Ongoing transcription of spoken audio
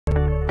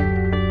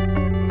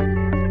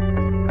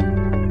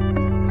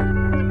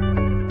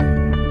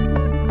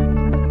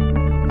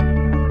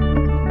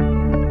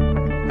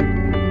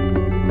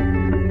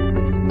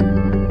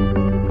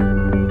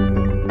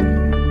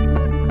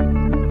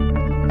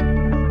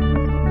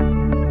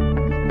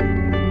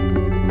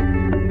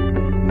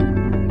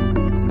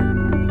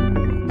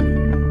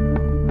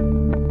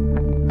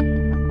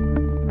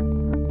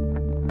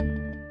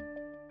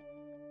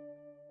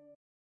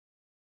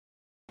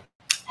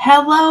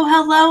Hello,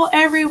 hello,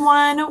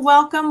 everyone.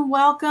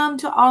 Welcome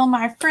to all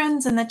my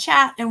friends in the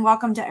chat, and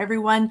welcome to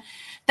everyone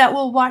that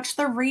will watch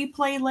the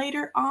replay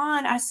later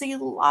on. I see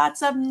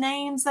lots of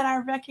names that I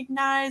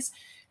recognize.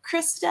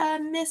 Krista,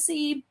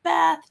 Missy,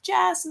 Beth,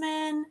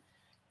 Jasmine.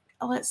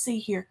 Let's see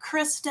here.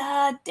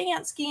 Krista,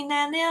 Dansky,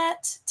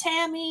 Nanette,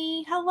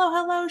 Tammy.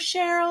 Hello,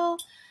 Cheryl.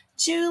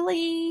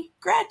 Julie,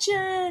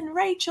 Gretchen,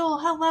 Rachel,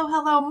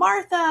 hello,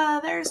 Martha,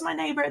 there's my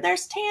neighbor,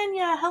 there's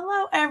Tanya,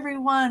 hello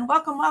everyone,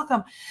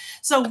 welcome.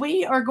 So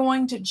we are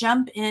going to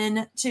jump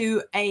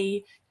into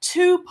a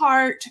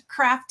two-part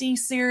crafty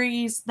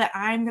series that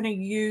I'm going to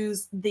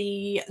use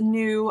the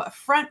new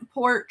Front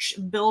Porch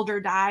Builder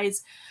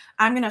Dies.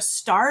 I'm going to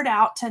start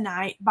out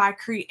tonight by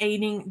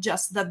creating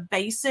just the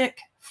basic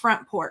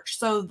front porch,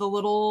 so the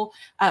little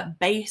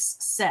base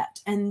set,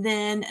 and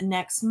then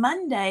next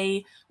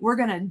Monday we're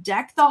going to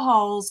deck the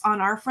halls on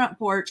our front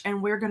porch,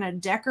 and we're going to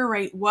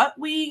decorate what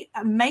we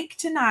make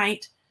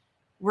tonight.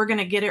 We're going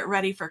to get it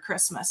ready for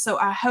Christmas. So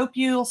I hope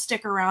you'll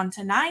stick around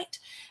tonight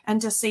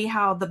and to see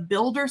how the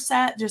builder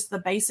set, just the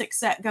basic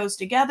set, goes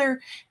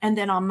together. And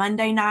then on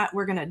Monday night,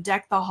 we're going to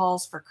deck the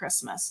halls for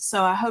Christmas.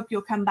 So I hope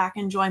you'll come back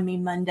and join me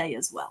Monday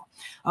as well.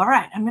 All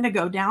right, I'm going to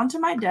go down to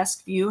my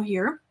desk view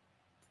here.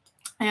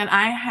 And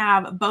I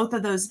have both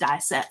of those die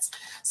sets.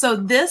 So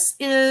this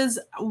is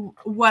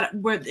what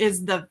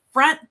is the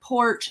Front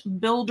Porch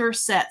Builder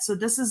Set. So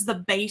this is the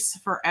base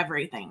for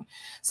everything.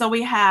 So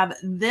we have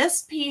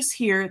this piece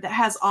here that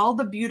has all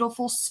the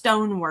beautiful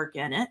stonework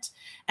in it.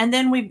 And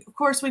then we've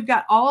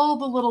got all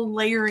the little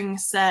layering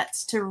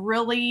sets to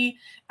really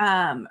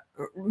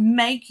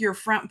make your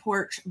front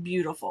porch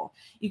beautiful.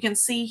 You can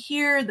see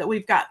here that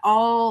we've got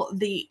all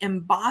the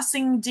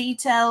embossing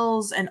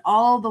details and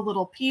all the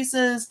little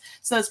pieces.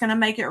 So it's going to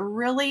make it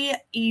really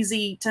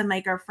easy to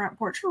make our front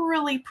porch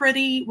really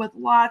pretty with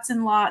lots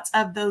and lots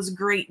of those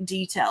great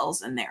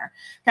details in there.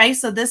 Okay,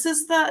 so this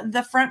is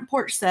the front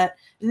porch set.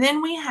 And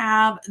then we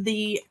have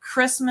the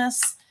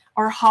Christmas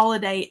or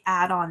holiday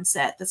add-on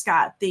set that's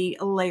got the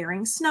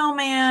layering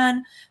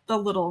snowman, the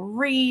little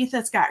wreath,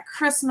 it's got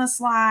Christmas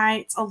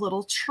lights, a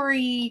little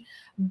tree,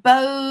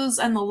 bows,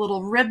 and the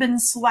little ribbon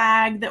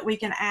swag that we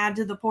can add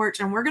to the porch.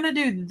 And we're going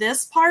to do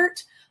this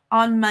part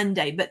on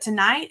Monday, but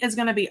tonight is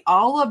going to be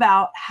all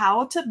about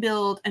how to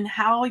build and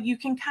how you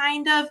can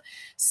kind of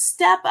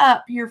step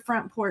up your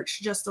front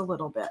porch just a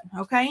little bit.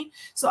 Okay,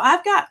 so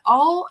I've got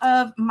all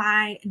of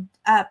my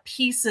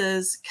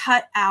pieces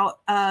cut out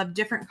of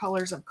different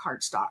colors of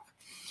cardstock.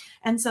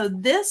 And so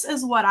this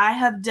is what I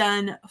have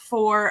done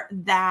for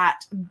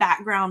that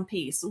background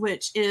piece,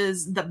 which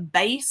is the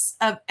base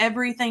of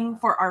everything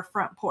for our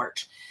front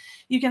porch.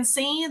 You can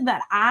see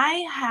that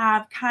I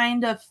have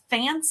kind of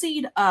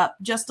fancied up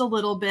just a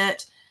little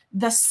bit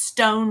the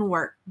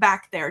stonework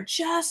back there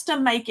just to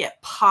make it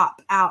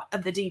pop out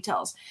of the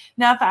details.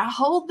 Now, if I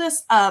hold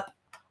this up,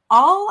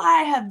 all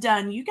I have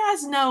done, you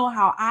guys know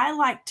how I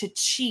like to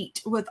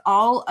cheat with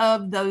all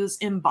of those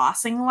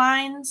embossing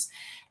lines.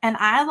 And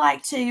I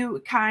like to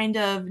kind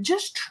of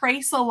just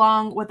trace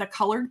along with a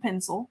colored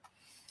pencil.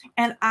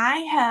 And I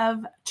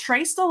have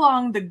traced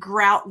along the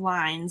grout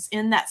lines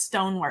in that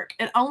stonework.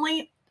 It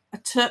only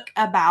took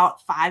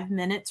about 5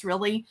 minutes,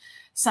 really.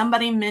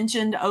 Somebody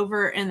mentioned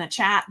over in the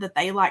chat that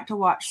they like to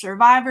watch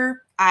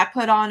Survivor. I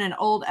put on an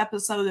old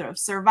episode of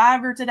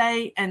Survivor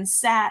today and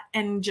sat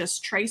and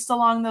just traced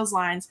along those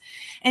lines.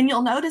 And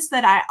you'll notice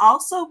that I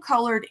also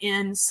colored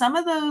in some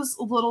of those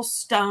little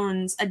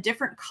stones a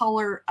different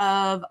color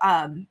of,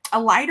 a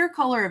lighter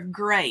color of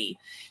gray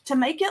to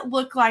make it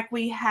look like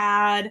we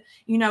had,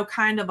 you know,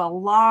 kind of a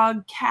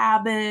log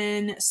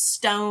cabin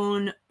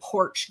stone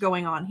porch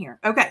going on here.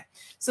 Okay,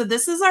 so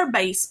this is our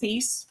base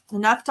piece.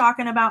 Enough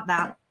talking about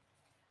that.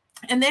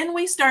 And then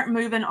we start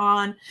moving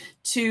on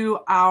to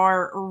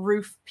our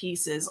roof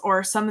pieces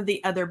or some of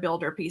the other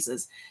builder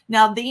pieces.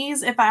 Now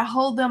these, if I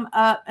hold them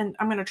up, and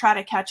I'm going to try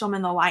to catch them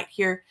in the light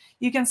here,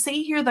 you can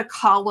see here the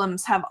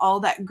columns have all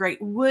that great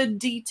wood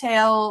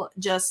detail,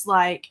 just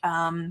like,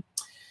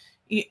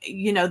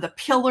 you know, the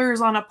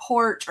pillars on a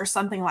porch or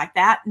something like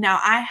that. Now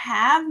I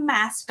have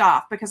masked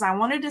off because I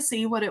wanted to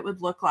see what it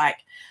would look like.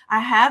 I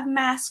have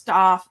masked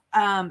off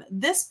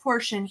this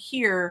portion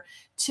here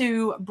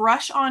to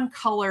brush on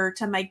color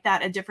to make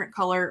that a different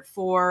color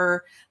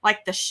for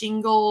like the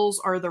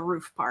shingles or the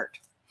roof part.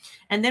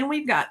 And then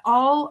we've got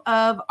all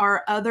of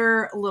our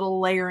other little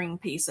layering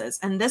pieces.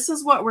 And this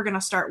is what we're going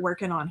to start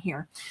working on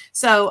here.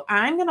 So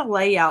I'm going to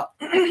lay out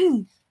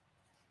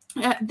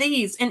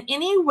these, and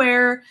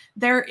anywhere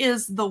there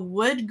is the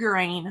wood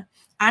grain,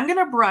 I'm going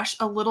to brush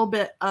a little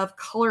bit of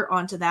color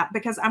onto that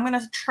because I'm going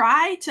to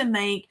try to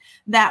make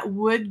that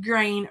wood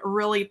grain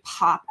really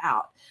pop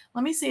out.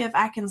 Let me see if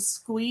I can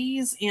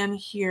squeeze in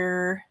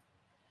here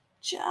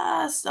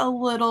just a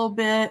little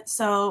bit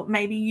so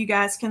maybe you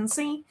guys can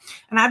see.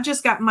 And I've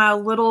just got my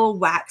little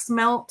wax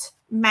melt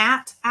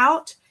mat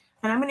out,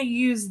 and I'm going to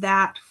use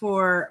that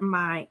for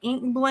my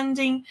ink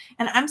blending.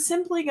 And I'm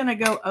simply going to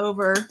go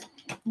over,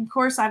 of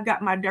course, I've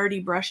got my dirty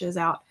brushes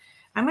out.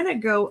 I'm going to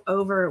go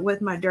over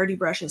with my dirty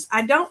brushes.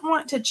 I don't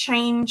want to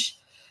change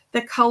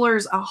the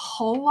colors a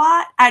whole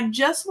lot. I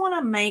just want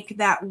to make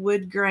that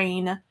wood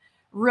grain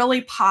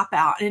really pop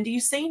out. And do you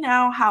see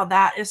now how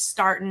that is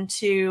starting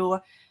to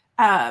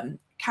kind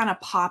of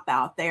pop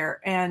out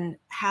there and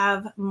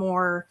have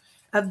more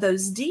of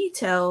those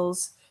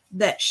details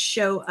that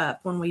show up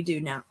when we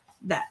do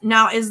that.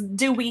 Now,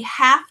 do we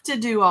have to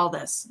do all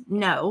this?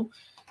 No.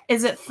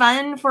 Is it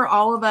fun for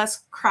all of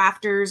us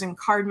crafters and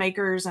card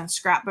makers and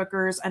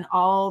scrapbookers and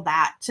all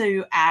that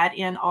to add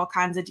in all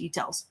kinds of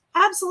details?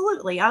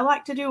 Absolutely. I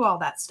like to do all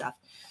that stuff.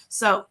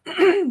 So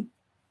I'm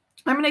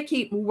going to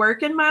keep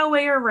working my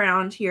way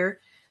around here.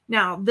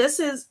 Now,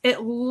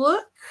 it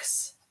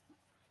looks,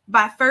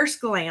 by first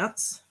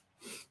glance,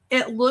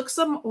 it looks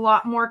a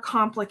lot more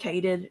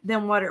complicated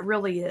than what it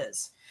really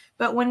is.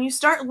 But when you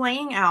start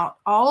laying out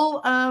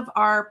all of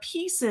our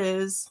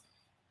pieces,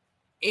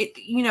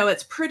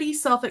 it's pretty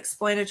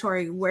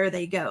self-explanatory where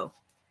they go.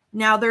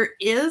 Now, there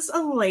is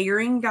a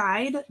layering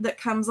guide that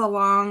comes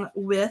along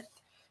with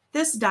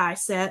this die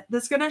set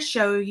that's going to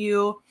show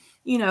you,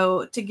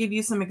 to give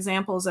you some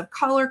examples of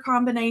color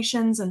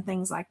combinations and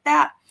things like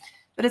that.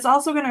 But it's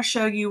also going to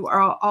show you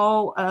where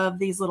all of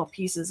these little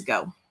pieces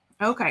go.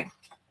 Okay,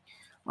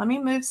 let me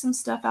move some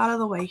stuff out of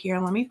the way here.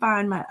 Let me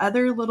find my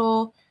other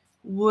little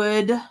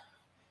wood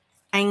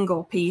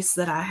angle piece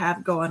that I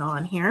have going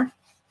on here.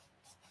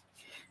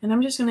 And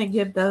I'm just going to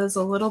give those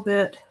a little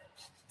bit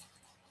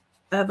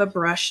of a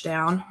brush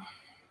down.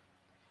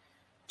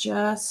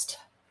 Just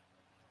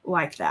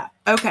like that.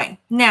 Okay,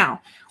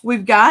 now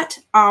we've got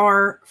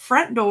our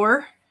front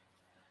door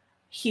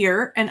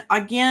here. And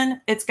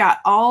again, it's got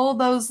all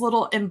those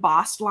little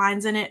embossed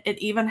lines in it. It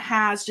even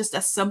has just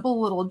a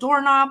simple little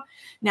doorknob.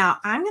 Now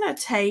I'm going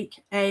to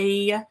take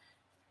a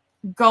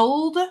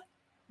gold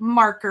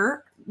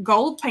marker,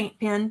 gold paint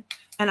pen,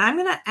 and I'm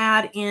going to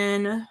add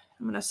in, I'm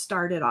going to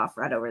start it off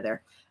right over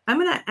there. I'm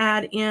going to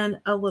add in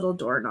a little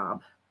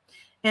doorknob,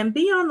 and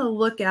be on the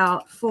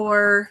lookout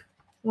for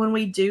when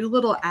we do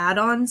little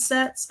add-on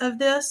sets of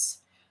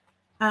this,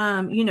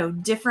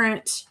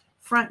 different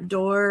front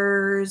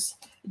doors,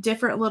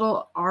 different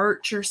little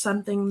arch or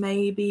something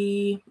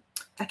maybe.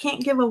 I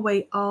can't give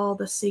away all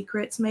the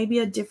secrets, maybe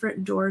a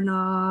different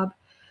doorknob,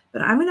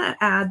 but I'm going to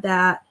add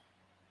that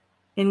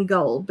in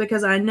gold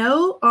because I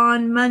know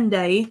on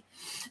Monday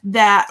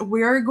that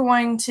we're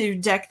going to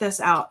deck this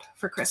out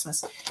for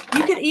Christmas.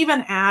 You could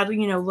even add,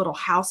 little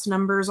house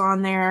numbers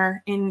on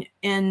there in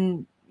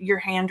your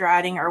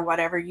handwriting or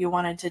whatever you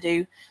wanted to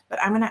do. But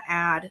I'm going to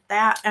add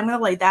that. I'm going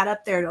to lay that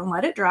up there and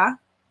let it dry.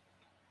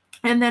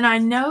 And then I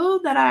know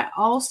that I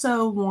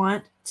also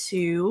want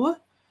to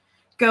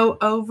go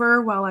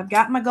over, while I've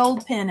got my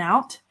gold pen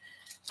out,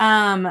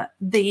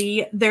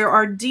 there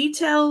are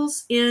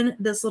details in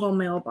this little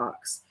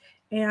mailbox.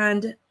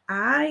 And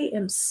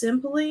I'm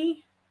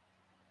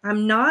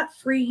not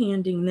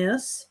freehanding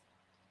this.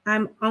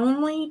 I'm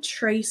only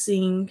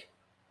tracing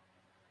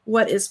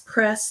what is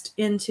pressed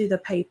into the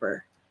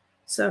paper.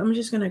 So I'm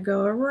just going to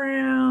go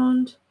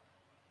around,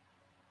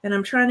 and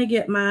I'm trying to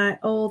get my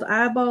old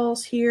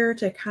eyeballs here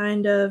to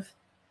kind of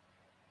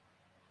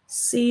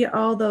see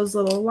all those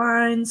little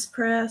lines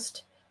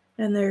pressed.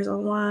 And there's a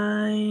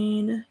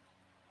line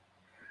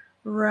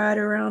right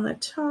around the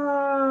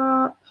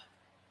top.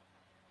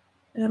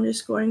 And I'm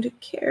just going to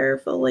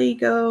carefully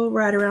go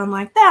right around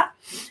like that.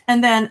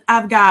 And then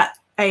I've got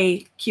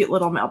a cute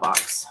little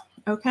mailbox.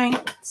 Okay,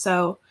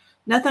 so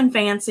nothing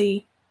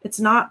fancy. It's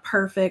not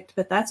perfect,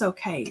 but that's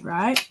okay,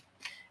 right?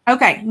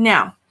 Okay,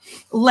 now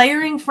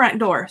layering front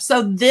door.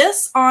 So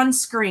this on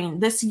screen,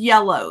 this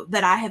yellow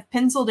that I have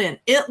penciled in,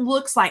 it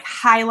looks like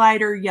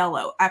highlighter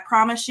yellow. I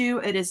promise you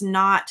it is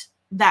not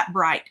that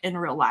bright in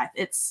real life.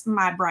 It's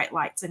my bright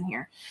lights in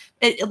here.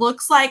 It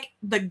looks like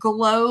the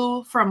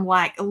glow from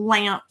like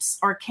lamps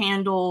or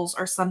candles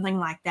or something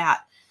like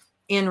that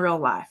in real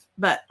life.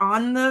 But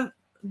on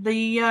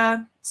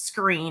the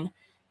screen,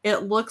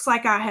 it looks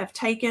like I have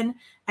taken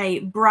a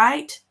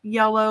bright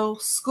yellow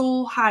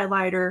school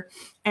highlighter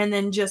and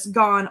then just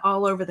gone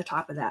all over the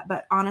top of that.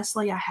 But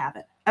honestly, I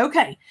haven't.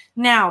 Okay,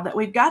 now that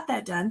we've got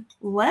that done,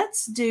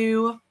 let's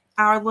do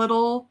our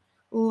little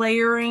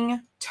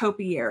layering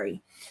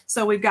topiary.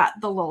 So we've got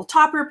the little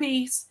topper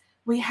piece,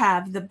 we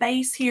have the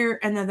base here,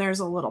 and then there's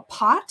a little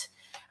pot.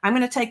 I'm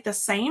going to take the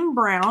same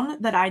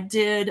brown that I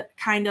did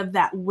kind of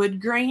that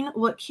wood grain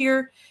look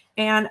here,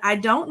 and I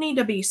don't need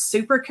to be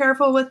super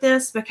careful with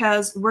this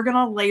because we're going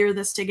to layer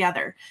this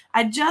together.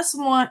 I just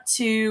want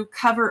to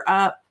cover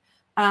up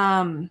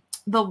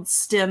the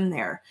stem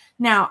there.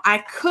 Now, I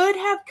could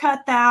have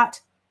cut that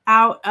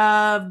out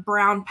of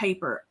brown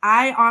paper.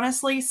 I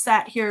honestly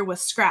sat here with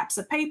scraps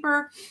of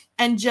paper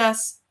and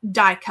just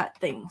die cut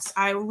things.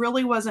 I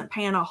really wasn't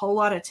paying a whole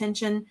lot of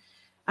attention,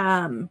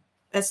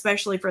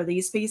 especially for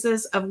these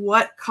pieces, of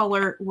what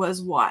color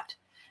was what.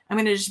 I'm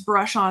going to just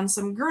brush on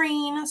some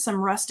green,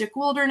 some Rustic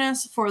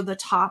Wilderness for the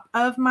top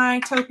of my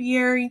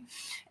topiary.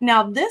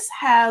 Now this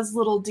has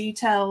little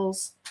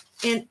details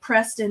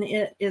pressed in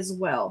it as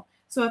well.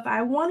 So if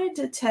I wanted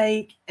to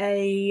take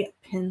a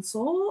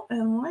pencil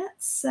and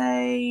let's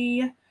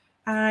say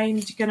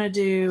I'm going to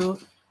do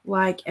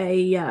like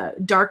a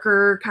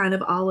darker kind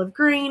of olive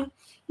green,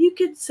 you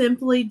could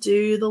simply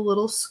do the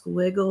little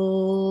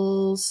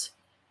squiggles,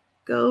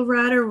 go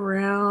right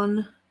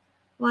around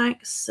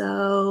like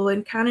so,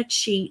 and kind of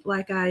cheat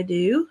like I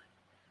do,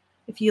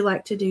 if you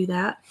like to do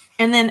that.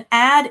 And then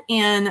add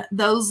in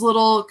those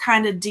little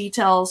kind of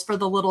details for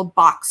the little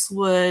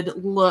boxwood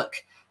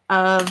look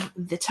of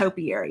the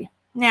topiary.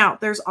 Now,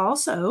 there's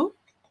also,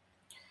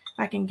 if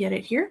I can get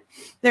it here,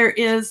 there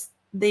is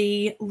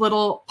the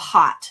little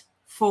pot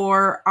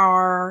for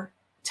our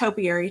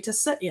topiary to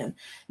sit in.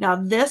 Now,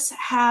 this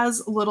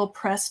has little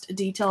pressed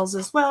details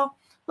as well.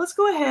 Let's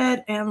go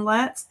ahead and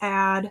let's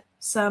add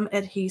some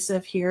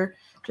adhesive here,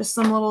 just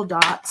some little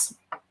dots.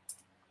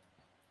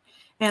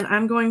 And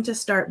I'm going to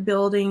start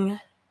building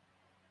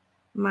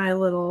my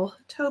little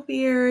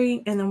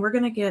topiary, and then we're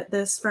going to get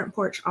this front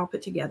porch all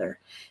put together.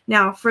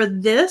 Now, for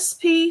this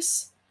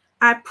piece,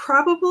 I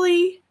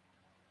probably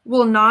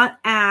will not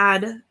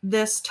add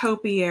this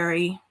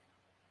topiary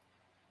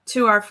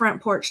to our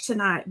front porch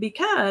tonight,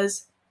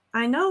 because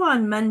I know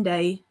on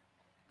Monday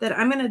that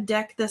I'm going to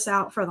deck this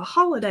out for the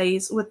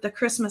holidays with the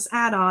Christmas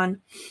add-on,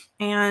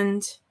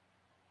 and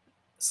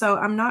so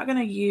I'm not going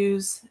to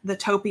use the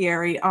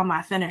topiary on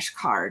my finished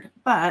card,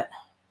 but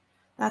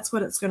that's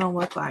what it's going to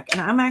look like.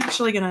 And I'm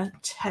actually going to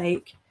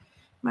take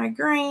my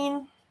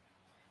green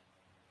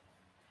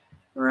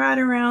right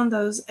around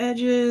those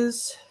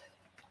edges,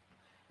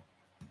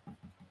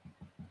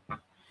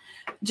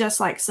 just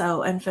like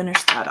so, and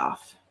finish that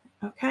off.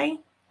 Okay,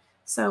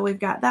 so we've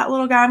got that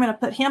little guy. I'm going to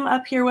put him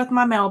up here with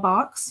my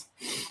mailbox.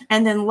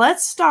 And then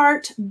let's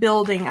start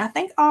building, I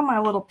think, all my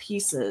little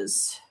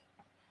pieces.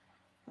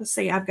 Let's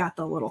see, I've got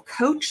the little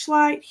coach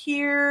light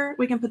here.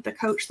 We can put the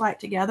coach light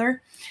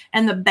together.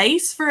 And the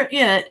base for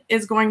it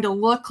is going to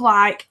look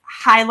like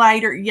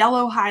highlighter,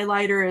 yellow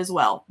highlighter as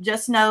well.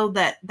 Just know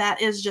that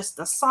that is just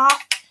a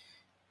soft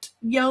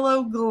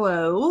yellow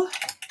glow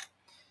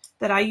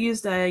that I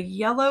used a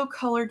yellow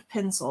colored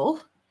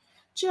pencil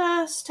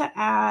just to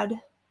add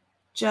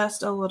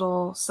just a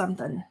little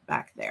something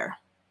back there.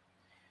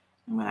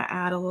 I'm going to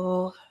add a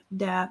little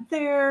dab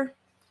there,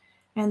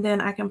 and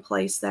then I can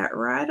place that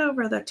right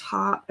over the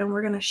top, and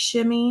we're going to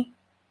shimmy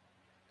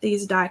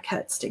these die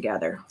cuts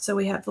together. So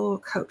we have the little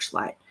coach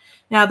light.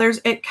 Now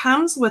it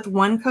comes with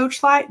one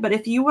coach light, but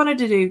if you wanted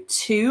to do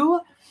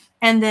two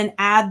and then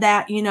add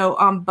that, you know,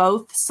 on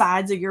both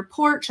sides of your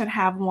porch and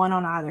have one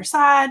on either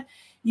side,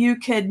 you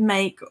could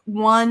make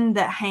one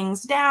that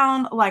hangs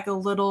down like a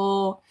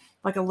little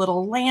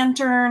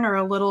lantern, or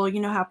a little,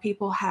 you know how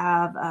people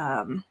have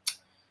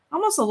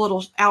almost a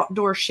little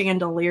outdoor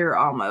chandelier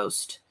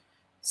almost.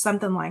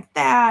 Something like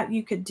that.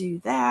 You could do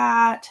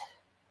that.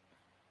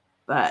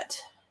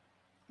 But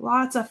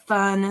lots of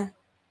fun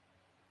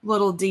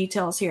little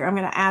details here. I'm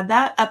going to add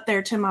that up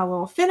there to my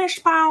little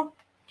finished pile.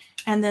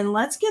 And then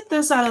let's get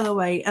this out of the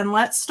way and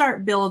let's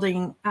start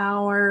building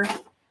our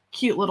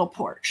cute little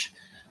porch.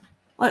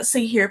 Let's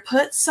see here.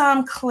 Put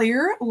some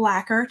clear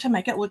lacquer to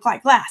make it look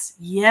like glass.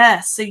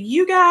 Yes. So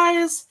you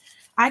guys,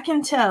 I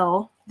can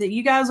tell that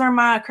you guys are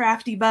my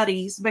crafty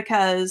buddies,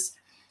 because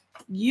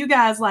you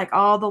guys like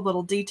all the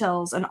little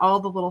details and all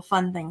the little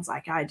fun things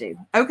like I do.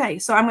 Okay,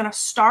 so I'm going to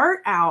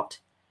start out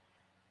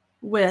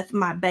with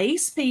my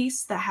base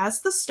piece that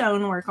has the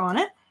stonework on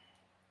it.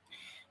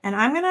 And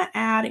I'm going to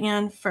add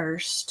in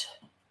first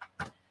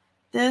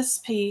this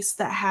piece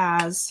that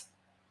has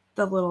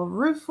the little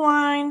roof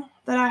line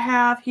that I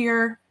have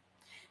here,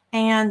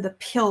 and the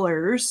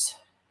pillars,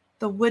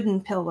 the wooden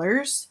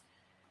pillars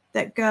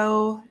that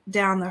go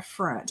down the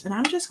front. And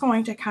I'm just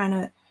going to kind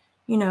of,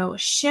 you know,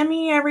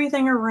 shimmy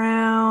everything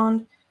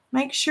around,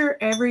 make sure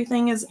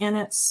everything is in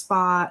its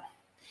spot,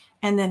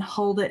 and then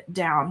hold it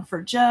down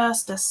for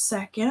just a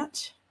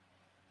second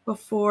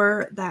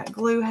before that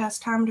glue has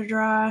time to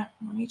dry.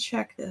 Let me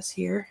check this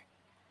here.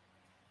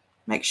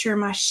 Make sure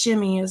my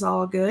shimmy is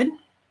all good.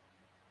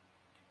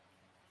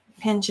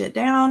 Pinch it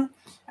down.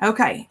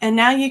 Okay, and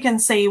now you can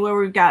see where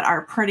we've got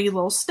our pretty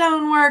little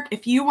stonework.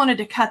 If you wanted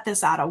to cut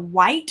this out of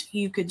white,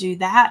 you could do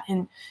that,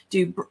 and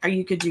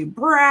you could do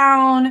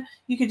brown.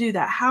 You could do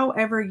that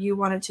however you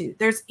wanted to.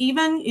 There's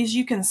even, as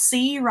you can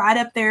see right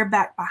up there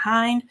back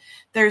behind,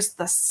 there's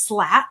the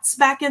slats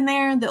back in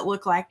there that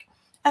look like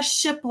a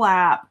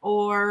shiplap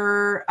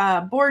or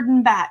a board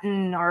and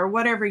batten or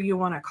whatever you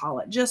want to call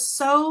it. Just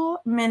so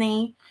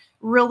many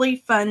really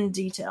fun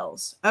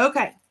details.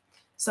 Okay.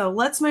 So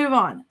let's move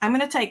on. I'm going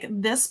to take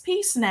this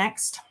piece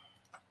next.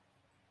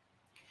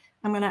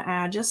 I'm going to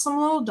add just some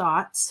little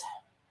dots.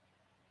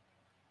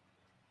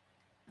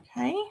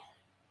 Okay.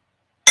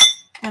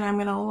 And I'm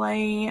going to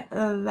lay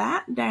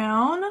that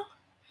down.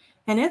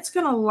 And it's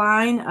going to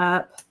line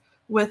up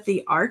with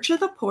the arch of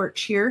the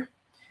porch here.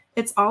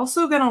 It's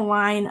also going to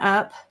line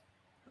up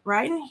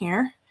right in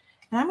here.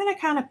 And I'm going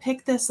to kind of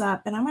pick this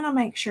up, and I'm going to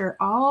make sure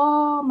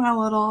all my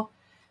little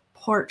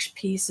porch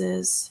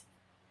pieces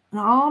and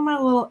all my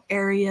little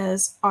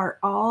areas are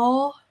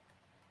all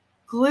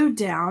glued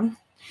down.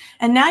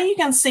 And now you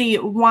can see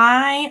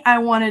why I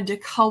wanted to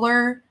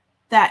color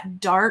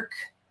that dark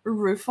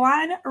roof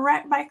line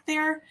right back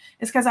there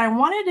is because I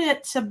wanted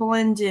it to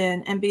blend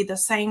in and be the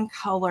same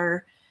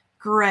color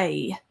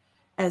gray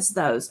as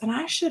those. And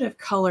I should have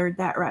colored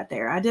that right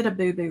there. I did a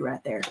boo-boo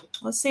right there.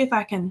 Let's see if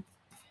I can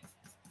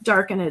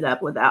darken it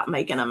up without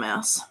making a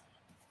mess.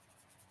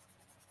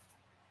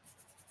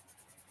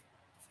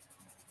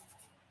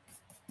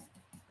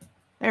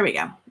 There we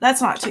go.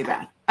 That's not too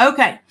bad.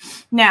 Okay,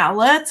 now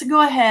let's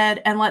go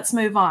ahead and let's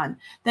move on.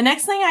 The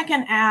next thing I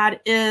can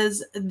add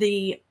is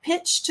the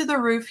pitch to the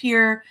roof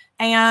here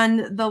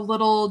and the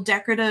little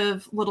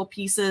decorative little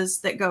pieces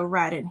that go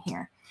right in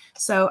here.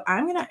 So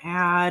I'm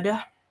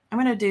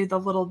going to do the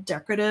little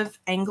decorative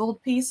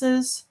angled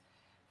pieces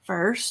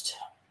first.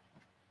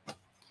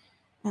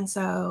 And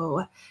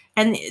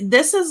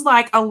this is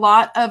like a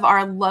lot of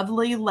our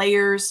lovely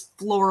layers,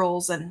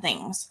 florals and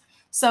things.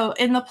 So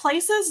in the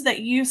places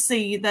that you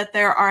see that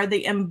there are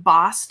the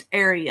embossed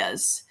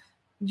areas,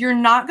 you're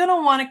not going to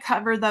want to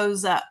cover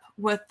those up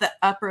with the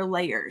upper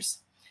layers.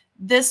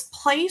 This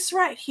place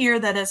right here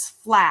that is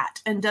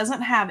flat and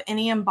doesn't have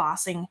any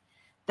embossing,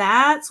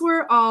 that's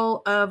where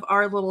all of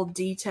our little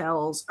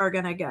details are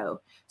going to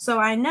go. So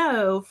I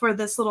know for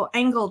this little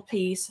angled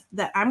piece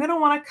that I'm going to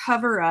want to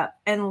cover up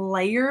and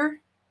layer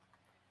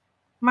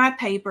my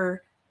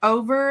paper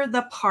over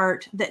the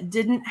part that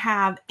didn't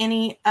have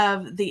any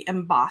of the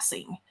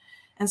embossing.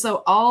 And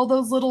so all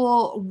those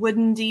little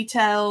wooden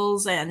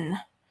details and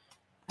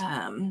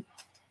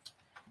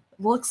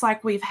looks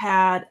like we've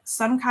had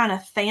some kind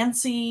of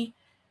fancy,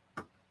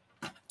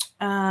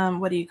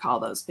 what do you call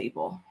those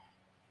people?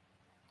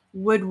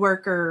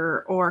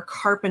 Woodworker or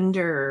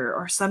carpenter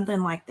or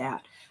something like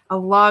that. A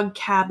log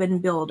cabin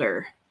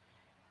builder.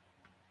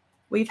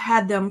 We've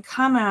had them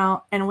come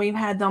out and we've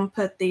had them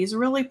put these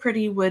really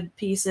pretty wood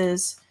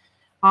pieces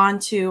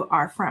onto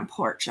our front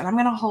porch. And I'm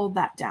going to hold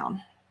that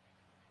down.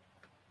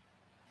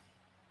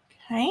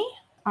 Okay.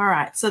 All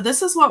right. So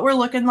this is what we're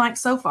looking like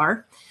so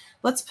far.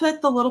 Let's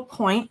put the little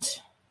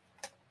point.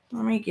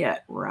 Let me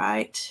get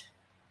right.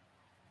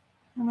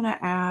 I'm going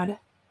to add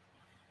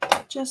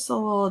just a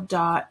little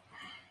dot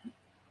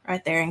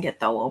right there and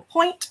get the little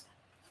point.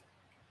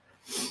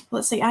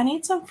 Let's see. I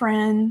need some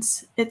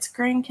friends. It's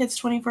grandkids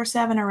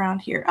 24/7 around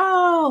here.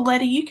 Oh,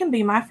 Letty, you can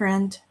be my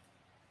friend.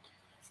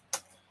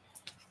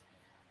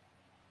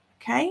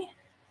 Okay.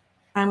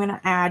 I'm going to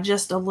add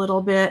just a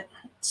little bit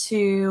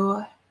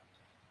to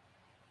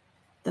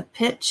the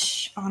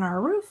pitch on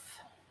our roof.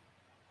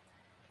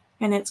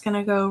 And it's going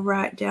to go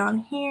right down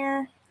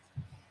here.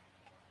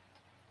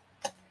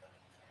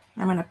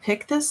 I'm going to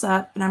pick this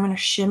up and I'm going to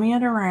shimmy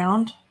it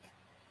around.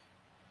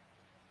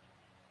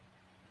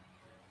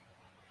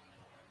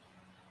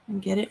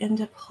 And get it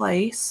into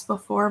place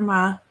before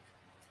my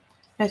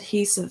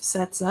adhesive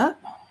sets up.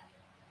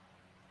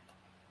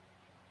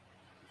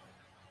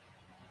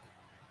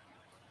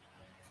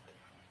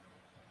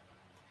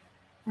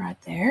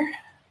 Right there.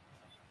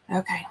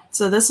 Okay,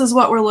 so this is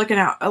what we're looking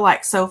at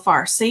like so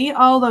far. See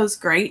all those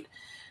great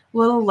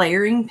little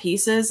layering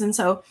pieces? And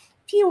so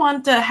if you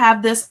want to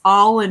have this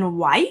all in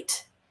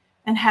white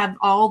and have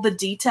all the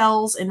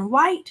details in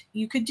white,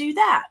 you could do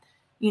that.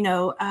 You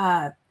know,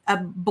 a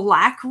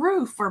black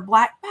roof or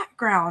black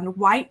background,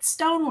 white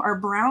stone or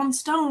brown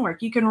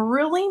stonework. You can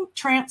really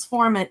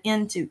transform it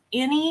into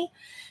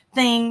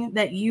anything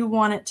that you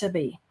want it to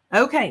be.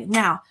 Okay,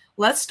 now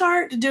let's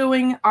start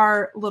doing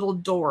our little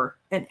door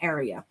and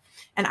area.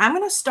 And I'm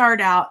going to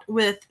start out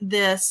with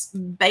this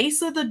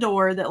base of the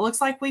door that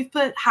looks like we've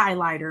put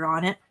highlighter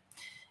on it.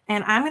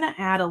 And I'm going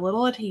to add a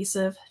little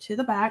adhesive to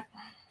the back.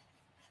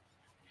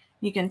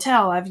 You can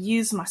tell I've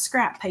used my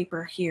scrap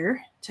paper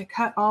here to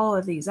cut all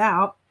of these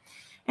out.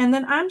 And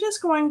then I'm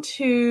just going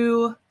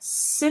to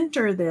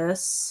center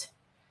this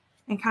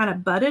and kind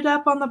of butt it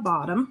up on the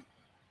bottom.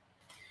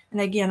 And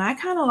again, I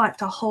kind of like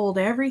to hold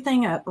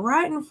everything up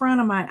right in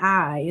front of my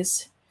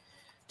eyes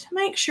to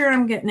make sure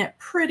I'm getting it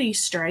pretty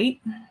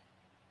straight.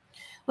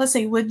 Let's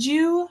see, would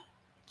you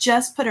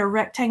just put a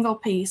rectangle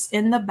piece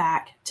in the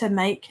back to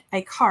make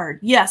a card?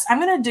 Yes, I'm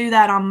going to do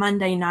that on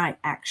Monday night,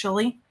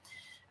 actually.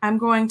 I'm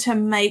going to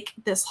make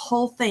this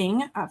whole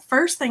thing.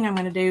 First thing I'm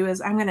going to do is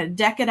I'm going to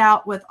deck it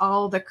out with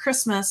all the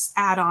Christmas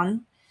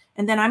add-on.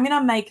 And then I'm going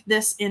to make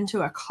this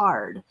into a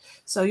card.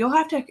 So you'll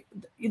have to,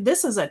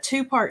 this is a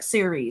two-part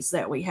series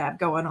that we have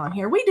going on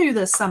here. We do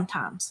this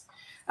sometimes.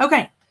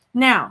 Okay,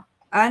 now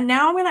I'm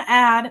going to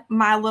add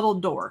my little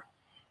door.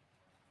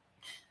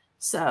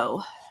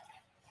 So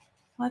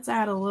let's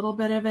add a little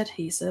bit of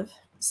adhesive.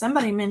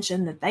 Somebody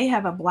mentioned that they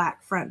have a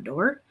black front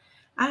door.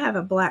 I have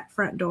a black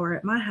front door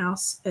at my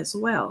house as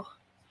well.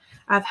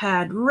 I've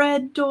had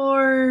red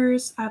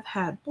doors. I've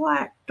had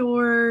black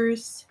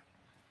doors.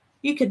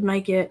 You could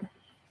make it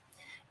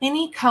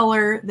any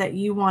color that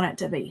you want it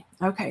to be.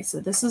 Okay, so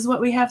this is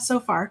what we have so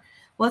far.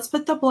 Let's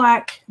put the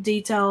black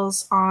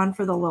details on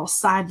for the little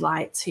side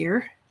lights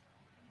here.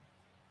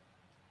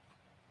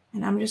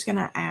 And I'm just going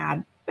to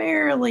add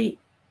barely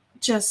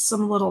just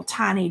some little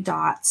tiny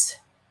dots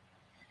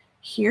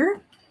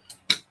here.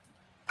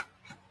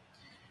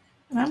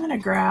 And I'm going to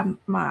grab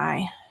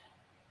my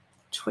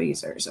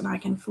tweezers, and I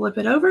can flip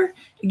it over.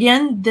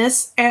 Again,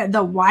 this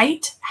the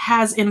white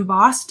has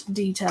embossed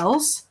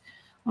details.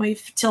 Let me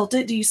tilt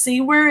it. Do you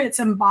see where it's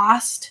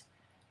embossed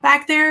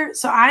back there?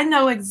 So I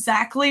know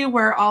exactly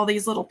where all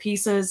these little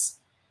pieces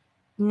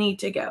need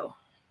to go.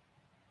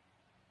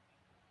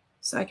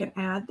 So I can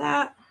add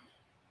that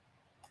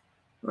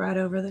right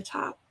over the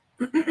top.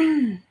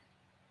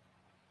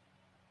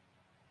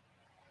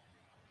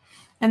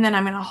 And then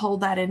I'm going to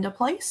hold that into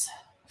place.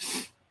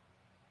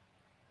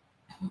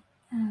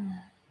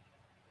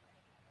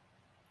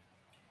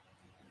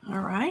 All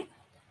right.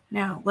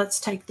 Now let's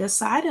take this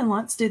side and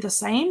let's do the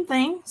same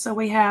thing. So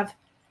we have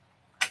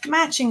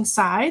matching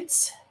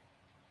sides.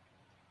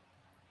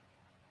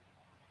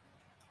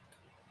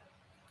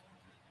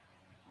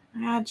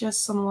 Add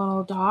just some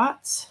little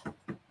dots.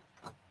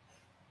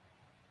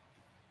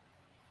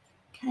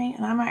 Okay,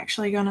 and I'm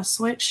actually going to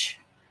switch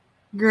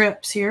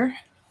grips here.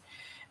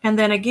 And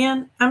then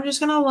again, I'm just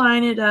going to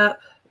line it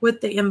up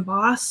with the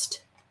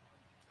embossed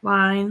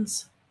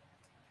lines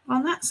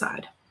on that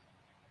side.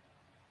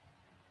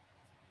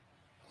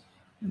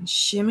 And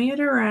shimmy it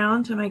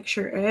around to make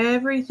sure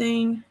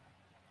everything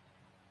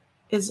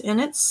is in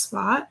its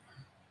spot.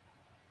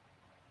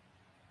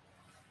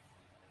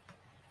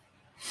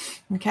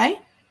 Okay.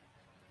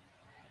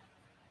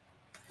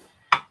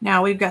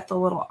 Now we've got the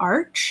little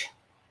arch.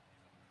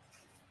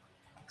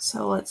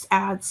 So let's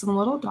add some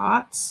little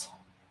dots.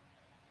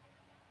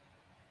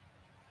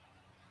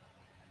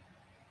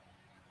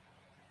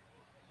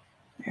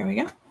 There we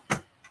go.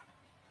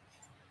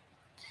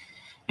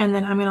 And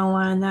then I'm going to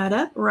line that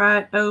up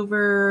right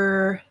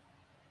over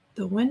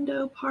the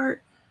window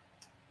part.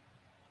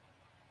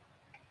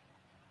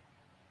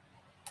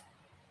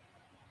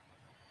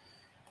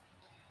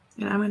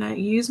 And I'm going to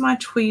use my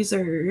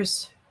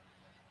tweezers,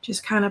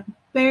 just kind of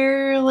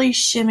barely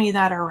shimmy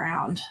that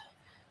around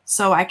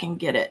so I can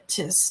get it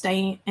to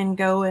stay and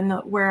go in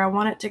where I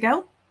want it to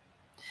go.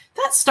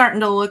 That's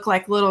starting to look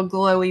like little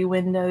glowy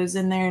windows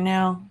in there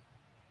now.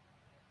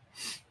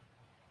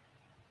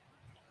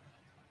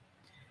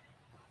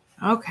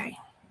 Okay,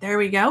 there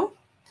we go.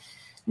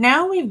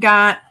 Now we've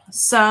got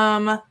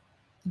some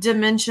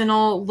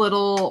dimensional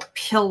little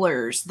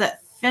pillars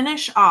that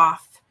finish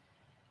off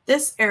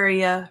this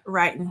area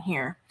right in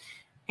here.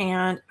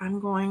 And I'm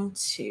going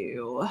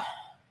to,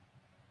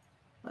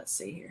 let's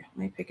see here.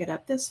 Let me pick it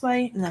up this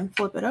way and then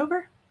flip it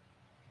over.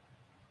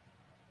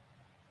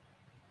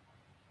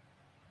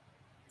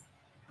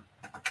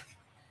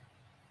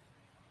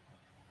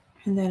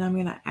 And then I'm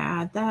going to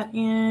add that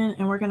in,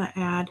 and we're going to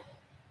add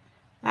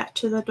that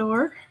to the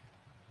door.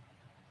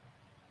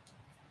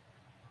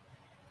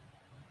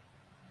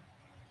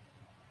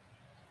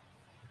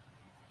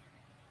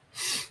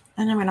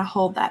 And I'm going to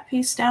hold that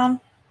piece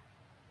down.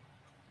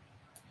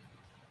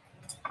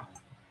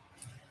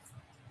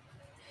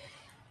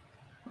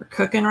 We're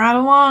cooking right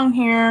along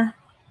here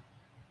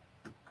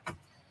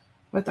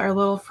with our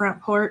little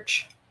front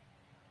porch.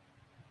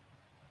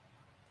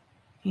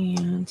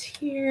 And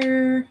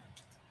here.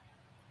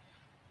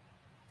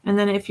 And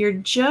then if you're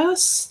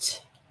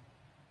just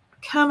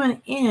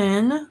coming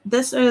in,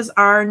 this is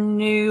our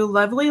new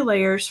Lovely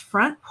Layers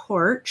front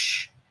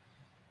porch.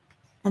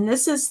 And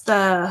this is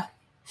the,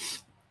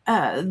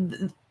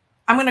 I'm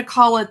going to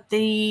call it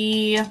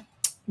the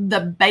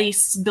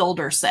base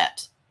builder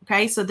set.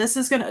 Okay, so this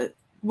is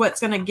what's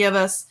going to give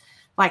us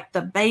like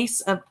the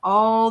base of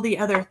all the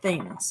other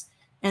things.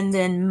 And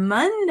then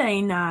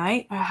Monday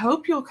night, I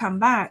hope you'll come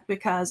back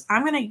because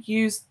I'm going to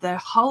use the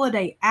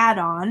holiday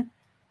add-on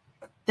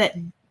that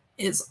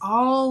is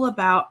all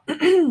about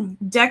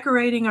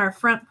decorating our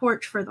front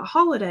porch for the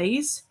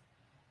holidays.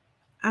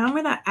 I'm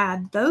going to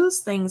add those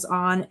things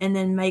on and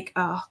then make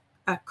a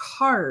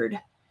card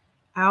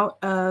out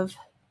of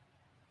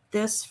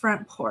this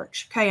front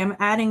porch. Okay, I'm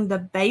adding the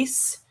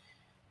base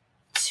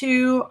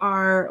to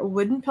our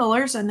wooden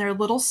pillars and their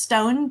little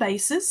stone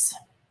bases,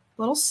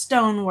 little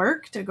stone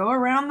work to go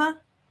around the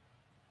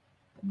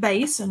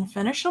base and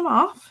finish them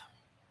off.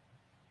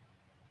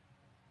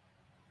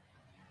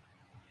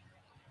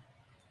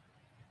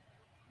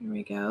 Here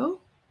we go.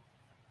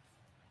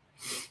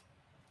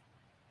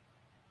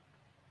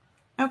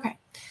 Okay,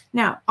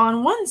 now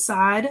on one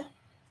side,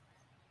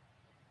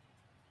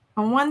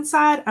 I'm going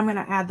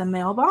to add the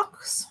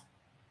mailbox.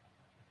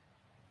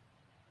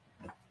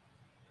 I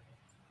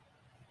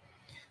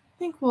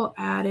think we'll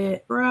add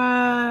it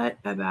right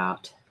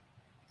about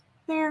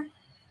there,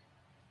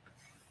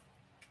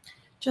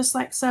 just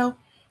like so.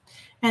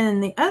 And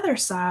then the other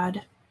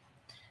side,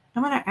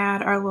 I'm going to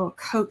add our little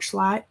coach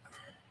light.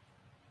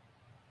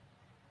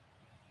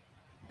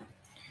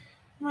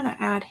 I'm going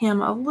to add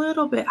him a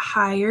little bit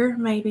higher,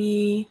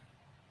 maybe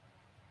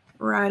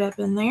right up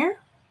in there.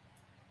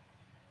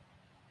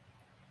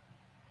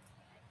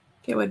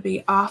 It would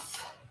be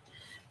off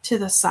to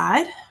the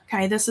side.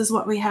 Okay, this is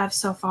what we have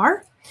so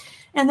far.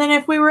 And then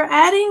if we were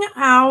adding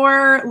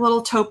our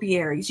little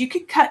topiaries, you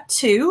could cut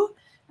two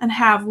and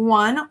have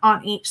one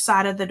on each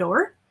side of the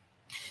door.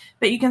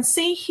 But you can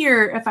see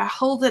here, if I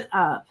hold it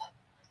up,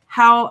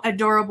 how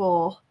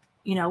adorable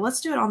you know,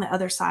 let's do it on the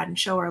other side and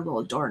show our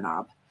little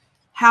doorknob.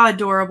 How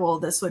adorable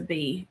this would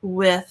be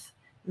with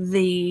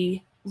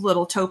the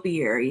little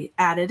topiary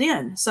added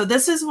in. So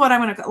this is what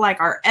I'm going to like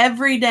our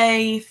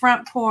everyday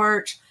front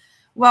porch.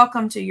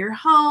 Welcome to your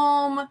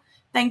home.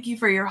 Thank you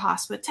for your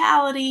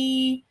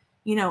hospitality.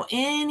 You know,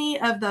 any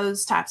of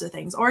those types of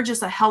things, or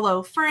just a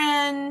hello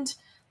friend.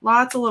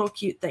 Lots of little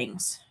cute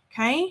things.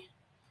 Okay.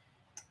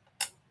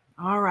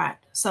 All right.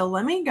 So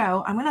let me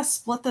go. I'm going to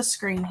split the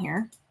screen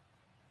here.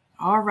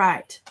 All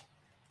right.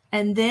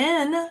 And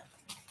then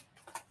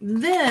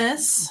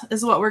this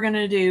is what we're going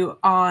to do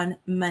on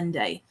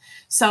Monday.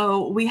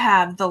 So we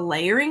have the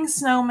layering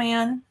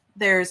snowman.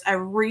 There's a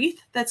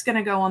wreath that's going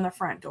to go on the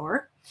front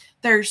door.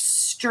 There's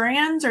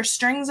strands or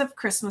strings of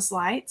Christmas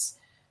lights.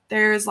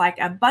 There's like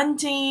a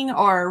bunting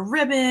or a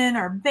ribbon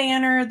or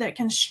banner that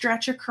can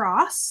stretch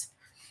across.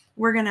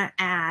 We're going to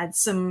add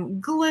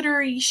some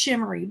glittery,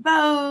 shimmery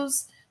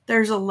bows.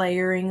 There's a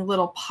layering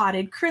little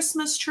potted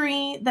Christmas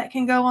tree that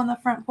can go on the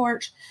front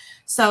porch.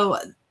 So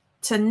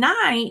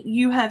tonight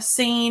you have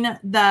seen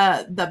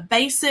the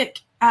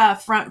basic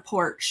front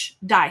porch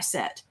die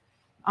set.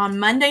 On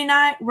Monday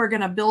night, we're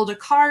going to build a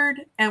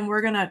card and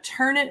we're going to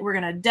turn it. We're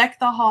going to deck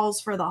the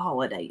halls for the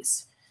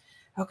holidays.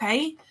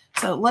 Okay.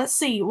 So let's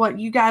see what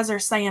you guys are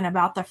saying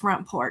about the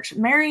front porch.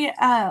 Mary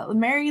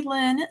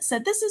Lynn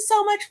said, this is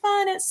so much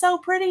fun. It's so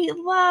pretty.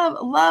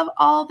 Love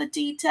all the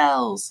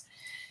details.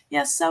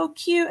 Yes, so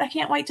cute. I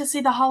can't wait to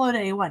see the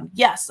holiday one.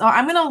 Yes. So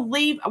I'm going to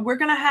leave. We're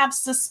going to have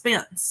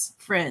suspense,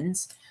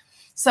 friends.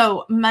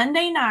 So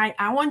Monday night,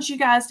 I want you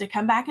guys to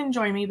come back and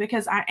join me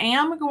because I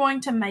am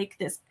going to make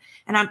this.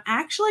 And I'm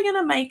actually going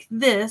to make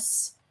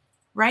this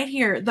right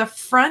here, the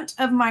front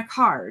of my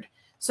card.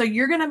 So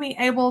you're going to be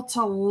able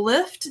to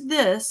lift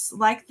this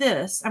like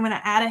this. I'm going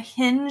to add a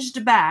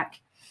hinged back.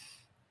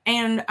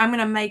 And I'm going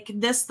to make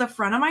this the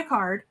front of my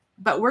card.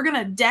 But we're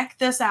going to deck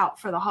this out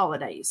for the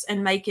holidays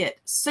and make it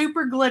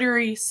super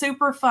glittery,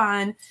 super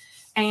fun,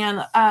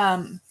 and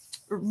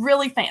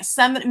really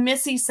fancy.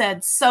 Missy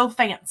said so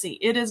fancy.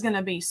 It is going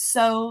to be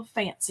so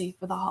fancy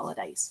for the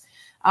holidays.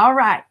 All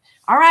right.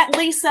 All right,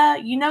 Lisa,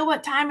 you know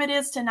what time it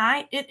is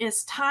tonight? It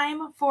is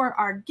time for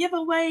our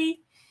giveaway.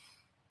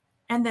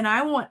 And then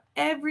I want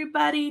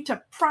everybody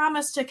to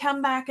promise to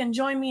come back and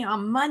join me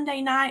on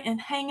Monday night and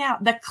hang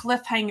out. The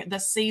cliffhanger, the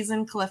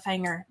season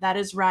cliffhanger. That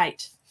is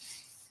right.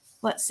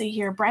 Let's see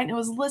here. Brighton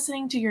was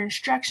listening to your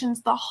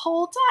instructions the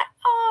whole time.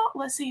 Oh,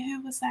 let's see.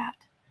 Who was that?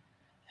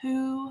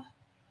 Who?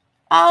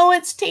 Oh,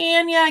 it's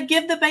Tanya.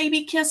 Give the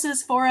baby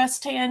kisses for us,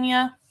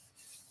 Tanya.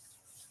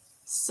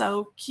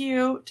 So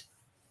cute.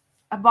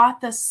 I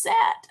bought the set.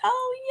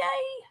 Oh,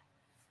 yay.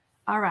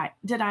 All right.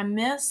 Did I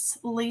miss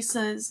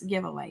Lisa's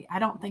giveaway? I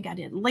don't think I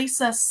did.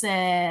 Lisa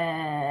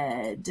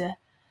said,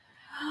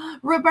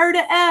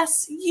 Roberta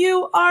S.,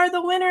 you are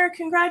the winner.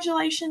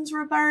 Congratulations,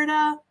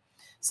 Roberta.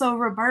 So,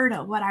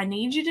 Roberta, what I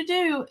need you to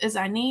do is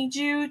I need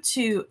you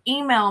to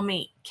email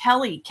me,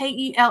 Kelley,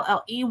 Kelley, at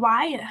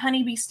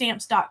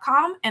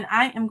honeybeestamps.com, and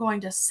I am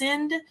going to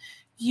send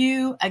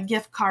you a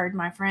gift card,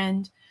 my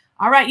friend.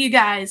 All right, you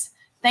guys.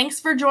 Thanks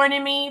for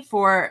joining me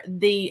for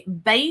the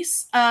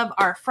base of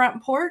our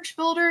front porch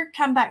builder.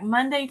 Come back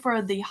Monday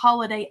for the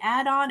holiday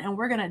add-on, and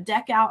we're going to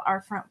deck out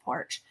our front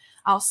porch.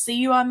 I'll see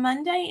you on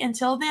Monday.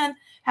 Until then,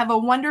 have a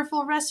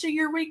wonderful rest of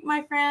your week,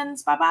 my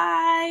friends.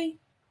 Bye-bye.